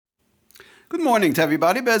Good morning to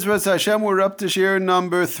everybody. Bezras Hashem, we're up to share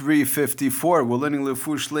number 354. We're learning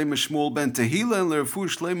Lefu Shlema Shmuel ben Tehila and Lefu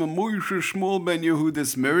Shlema Moshe Shmuel ben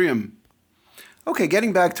Yehudis Miriam. Okay,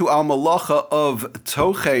 getting back to Al Malacha of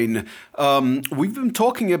Tochen, we've been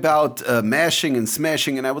talking about mashing and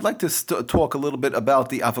smashing, and I would like to talk a little bit about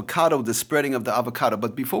the avocado, the spreading of the avocado.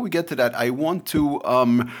 But before we get to that, I want to,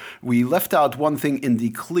 we left out one thing in the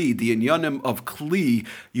kli, the inyanim of kli,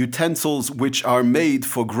 utensils which are made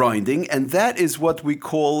for grinding, and that is what we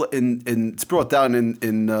call, it's brought down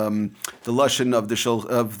in the Lashon of the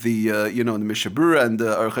Mishnah Berurah and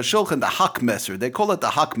the Aruch HaShulchan, the hakmeser. They call it the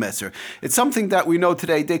hakmeser. It's something that we know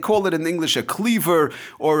today. They call it in English a cleaver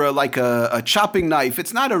or like a chopping knife.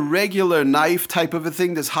 It's not a regular knife type of a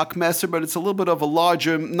thing, this hakmeser, but it's a little bit of a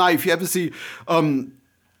larger knife. You ever see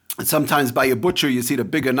sometimes by a butcher, you see the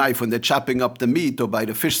bigger knife when they're chopping up the meat, or by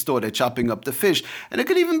the fish store, they're chopping up the fish. And it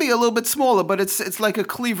could even be a little bit smaller, but it's like a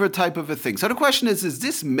cleaver type of a thing. So the question is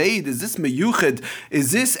this made, is this meyuched,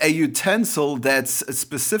 is this a utensil that's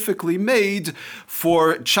specifically made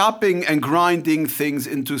for chopping and grinding things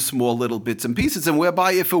into small little bits and pieces? And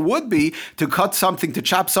whereby if it would be to cut something, to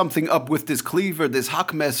chop something up with this cleaver, this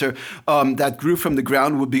hakmeser, that grew from the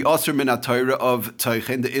ground, would be Asr min HaTorah of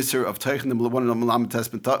Tochen, the Isser of Tochen, one of the Malamed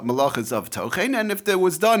Testament malachas of Tochen, and if there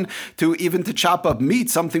was done to chop up meat,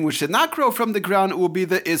 something which did not grow from the ground, it would be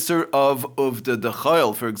the Isser of the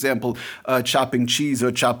Chayil, for example, chopping cheese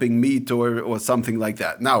or chopping meat or something like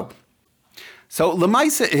that. Now, so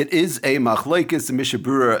Lemaisa, it is a machlokes. The Mishnah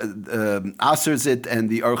Berurah asers it, and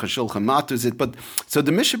the Aruch HaShulchan maters it. But so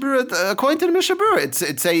the Mishnah Berurah, according to the Mishnah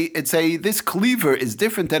Berurah, this cleaver is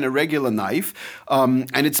different than a regular knife,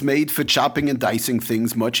 and it's made for chopping and dicing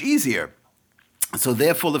things much easier. So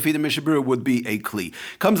therefore, the Mishnah Berurah would be a kli.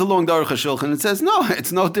 Comes along the Aruch HaShulchan and says, no,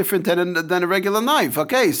 it's no different than a regular knife.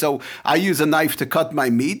 Okay, so I use a knife to cut my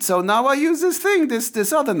meat, so now I use this thing,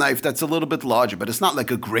 this other knife that's a little bit larger, but it's not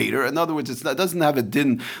like a grater. In other words, it doesn't have a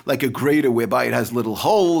din like a grater whereby it has little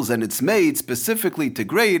holes and it's made specifically to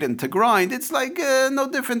grate and to grind. It's like no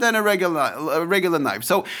different than a regular knife.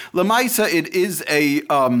 So Lamaisa, it is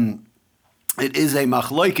a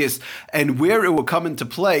machlokes, and where it will come into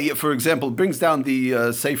play, for example, brings down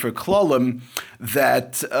the Sefer Klalim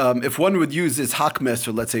that if one would use this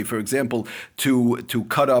hakmeser, let's say, for example, to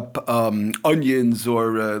cut up onions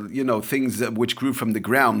or things which grew from the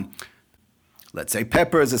ground, let's say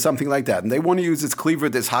peppers or something like that, and they want to use this cleaver,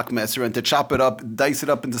 this hakmeser, and to chop it up, dice it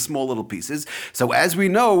up into small little pieces. So as we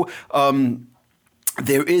know,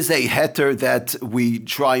 there is a heter that we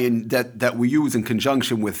try and that we use in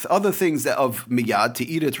conjunction with other things of miyad to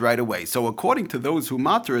eat it right away. So according to those who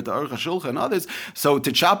matter it, the Aruch HaShulchan and others, so to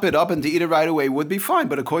chop it up and to eat it right away would be fine,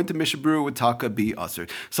 but according to Mishnah Berurah would taka be asr.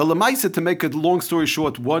 So lemaisa, to make a long story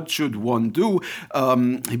short, what should one do?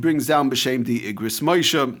 He brings down b'shem the Igris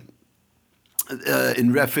Moshe,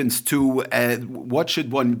 in reference to what should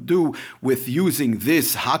one do with using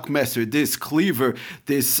this hakmeser, this cleaver,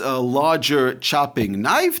 this larger chopping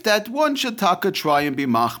knife, that one should try and be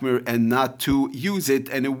machmir and not to use it,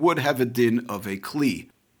 and it would have a din of a kli.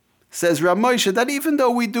 Says Rav Moshe that even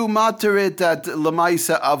though we do matter it that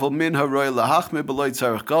lemaisa avol min haroy lahachme beloy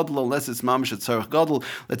tzarich gadol, unless it's mamish tzarich gadol,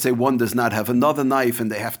 let's say one does not have another knife and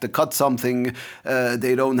they have to cut something,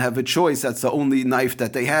 they don't have a choice, that's the only knife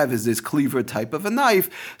that they have is this cleaver type of a knife,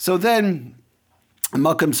 so then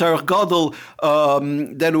Makam Sarach Gadol,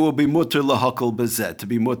 then it will be mutter lahakal bezet, to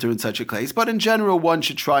be mutter in such a case. But in general, one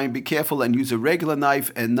should try and be careful and use a regular knife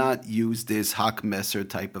and not use this hakmeser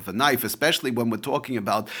type of a knife, especially when we're talking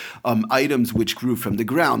about items which grew from the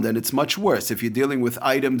ground. And it's much worse if you're dealing with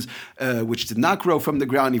items which did not grow from the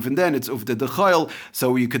ground. Even then, it's uvda dechayil,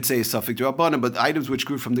 so you could say suffik d'rabbanan. But items which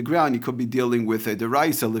grew from the ground, you could be dealing with a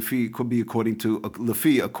deraisa. Lefi could be according to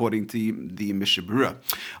the Mishnah Berurah.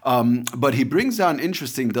 But he brings down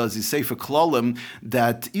interesting, does he say for Klalim,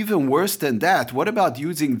 that even worse than that, what about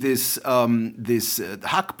using this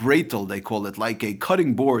hak breitel, they call it, like a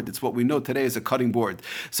cutting board? It's what we know today as a cutting board.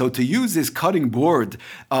 So to use this cutting board,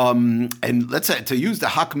 and let's say to use the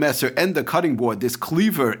hakmeser and the cutting board, this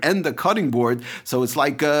cleaver and the cutting board, so it's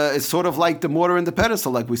like it's sort of like the mortar and the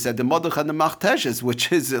pedestal, like we said, the maduch and the machteshes,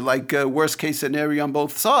 which is like a worst case scenario on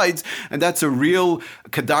both sides, and that's a real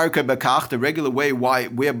kadarka bekach, the regular way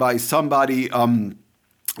whereby somebody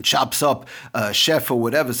chops up chef or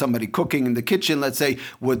whatever, somebody cooking in the kitchen, let's say,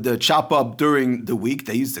 would chop up during the week.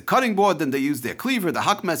 They use the cutting board, then they use their cleaver, the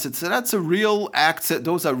hakmeset. So that's a real act.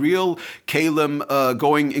 Those are real kalim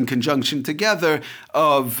going in conjunction together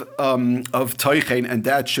of toichen, and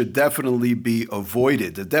that should definitely be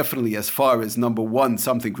avoided. Definitely, as far as number one,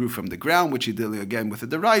 something grew from the ground, which you're dealing again with the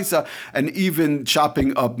deraisa, and even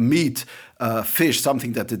chopping up meat fish,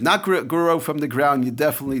 something that did not grow from the ground, you're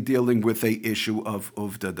definitely dealing with a issue of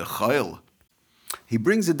the chayil. He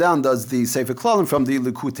brings it down, does the Sefer Klalim from the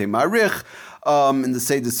Likutei Marich, in the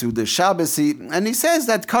Seder Suda Shabbos, and he says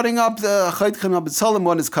that cutting up the Chaytchem Abitzalim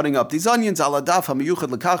one is cutting up these onions, aladaf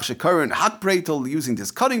hamiyuchad lekach shekaren hakbreitel, using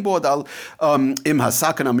this cutting board, im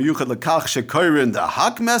hasakan hamiyuchad lekach shekaren the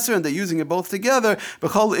hakmesser, and they're using it both together.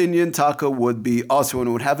 B'chol inyan taka would be also,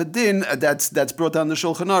 and would have a din that's brought down the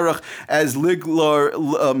Shulchan Aruch as ligrar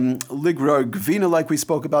gvina, like we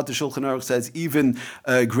spoke about. The Shulchan Aruch says even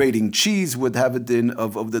grating cheese would have a din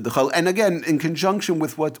of the dechal, and again in conjunction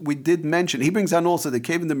with what we did mention. He brings down also the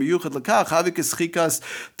cave in the miyuchad lekach havikas chikas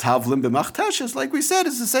tavlim b'machteshes. Like we said,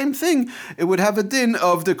 it's the same thing. It would have a din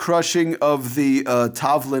of the crushing of the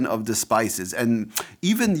tavlin of the spices, and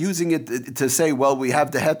even using it to say, well, we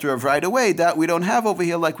have the heter of right away, that we don't have over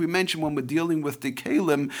here. Like we mentioned, when we're dealing with the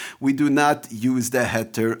kalim, we do not use the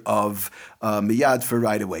heter of miyad for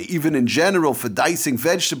right away. Even in general, for dicing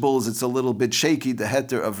vegetables, it's a little bit shaky, the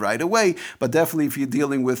heter of right away, but definitely if you're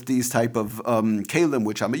dealing with these type of kalim,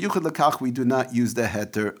 which are miyuchad lekach, we do not use the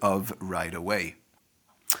heter of right away.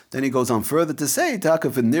 Then he goes on further to say, even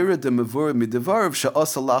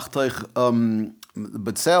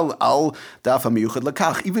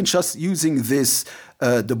just using this,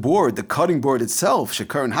 the board, the cutting board itself,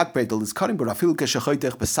 shekaran hakbreitel, is cutting board,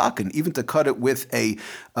 even to cut it with a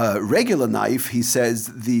regular knife, he says,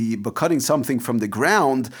 but cutting something from the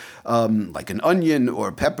ground, like an onion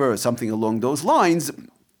or pepper or something along those lines,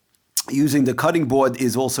 using the cutting board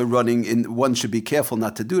is also running in. One should be careful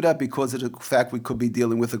not to do that, because of the fact we could be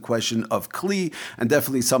dealing with a question of kli, and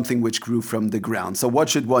definitely something which grew from the ground. So what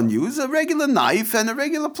should one use? A regular knife and a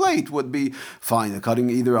regular plate would be fine. The cutting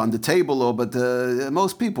either on the table but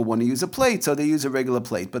most people want to use a plate, so they use a regular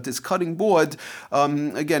plate. But this cutting board,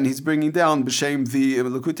 again, he's bringing down b'shem the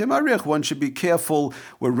Likutei Marich. One should be careful.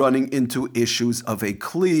 We're running into issues of a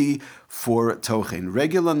kli for tochen.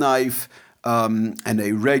 Regular knife and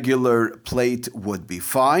a regular plate would be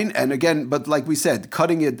fine. And again, but like we said,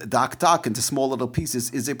 cutting it dak into small little pieces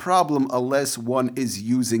is a problem unless one is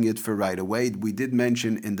using it for right away. We did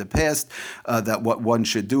mention in the past that what one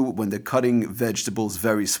should do when they're cutting vegetables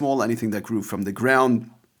very small, anything that grew from the ground,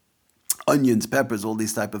 onions, peppers, all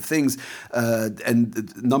these type of things.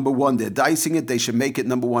 And number one, they're dicing it. They should make it,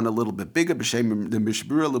 number one, a little bit bigger, b'shem the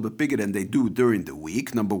mishbura, a little bit bigger than they do during the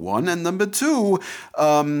week, number one. And number two,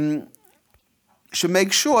 should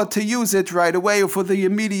make sure to use it right away or for the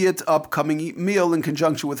immediate upcoming meal in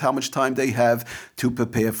conjunction with how much time they have to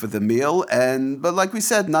prepare for the meal. But like we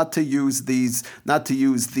said, not to use the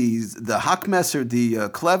hakmesser, the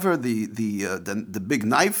clever, the big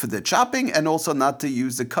knife for the chopping, and also not to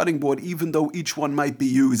use the cutting board, even though each one might be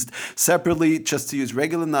used separately, just to use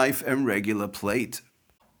regular knife and regular plate.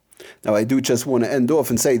 Now, I do just want to end off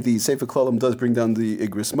and say the Sefer Klalim does bring down the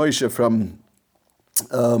Igris Moshe from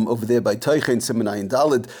over there by Teichen, Simenayin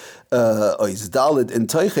Dalid, Oiz Dalid, and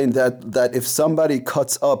Teichen, that if somebody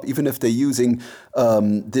cuts up, even if they're using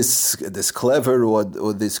this clever or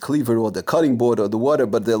this cleaver or the cutting board or the water,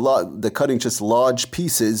 but they're cutting just large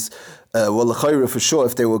pieces. L'chayra for sure,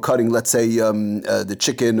 if they were cutting, let's say, the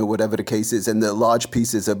chicken or whatever the case is, and the large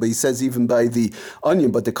pieces, but he says even by the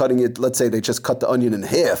onion, but they're cutting it, let's say they just cut the onion in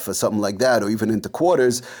half or something like that, or even into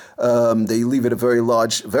quarters, they leave it a very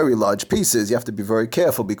large pieces. You have to be very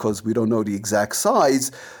careful because we don't know the exact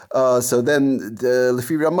size. So then,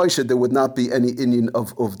 Lefi Ramosha, there would not be any inyan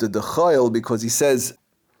of the dechayil, because he says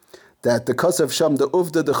that the Kosev Sham, the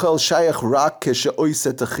Uvda Dechel Shayach Rak Keshe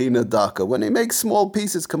Oise Techina Daka. When he makes small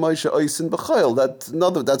pieces, Kamoisha Oisen Bechel,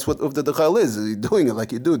 that's what Uvda Dechel is. He's doing it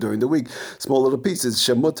like you do during the week. Small little pieces.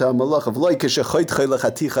 Shemuta Malach of Loy Keshe Choit Chelach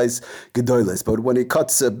Hatichais Gedoiles. But when he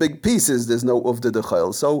cuts big pieces, there's no Uvda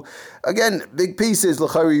Dechel. So again, big pieces,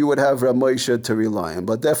 L'chari, you would have Ramosha to rely on.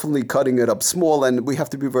 But definitely cutting it up small, and we have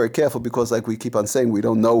to be very careful because, like we keep on saying, we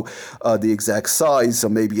don't know the exact size, so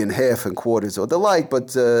maybe in half and quarters or the like,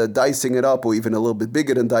 but dicing it up, or even a little bit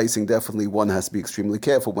bigger than dicing, definitely one has to be extremely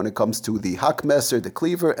careful when it comes to the hakmesser, the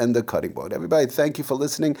cleaver, and the cutting board. Everybody, thank you for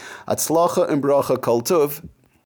listening. Atzlacha and bracha kol tov.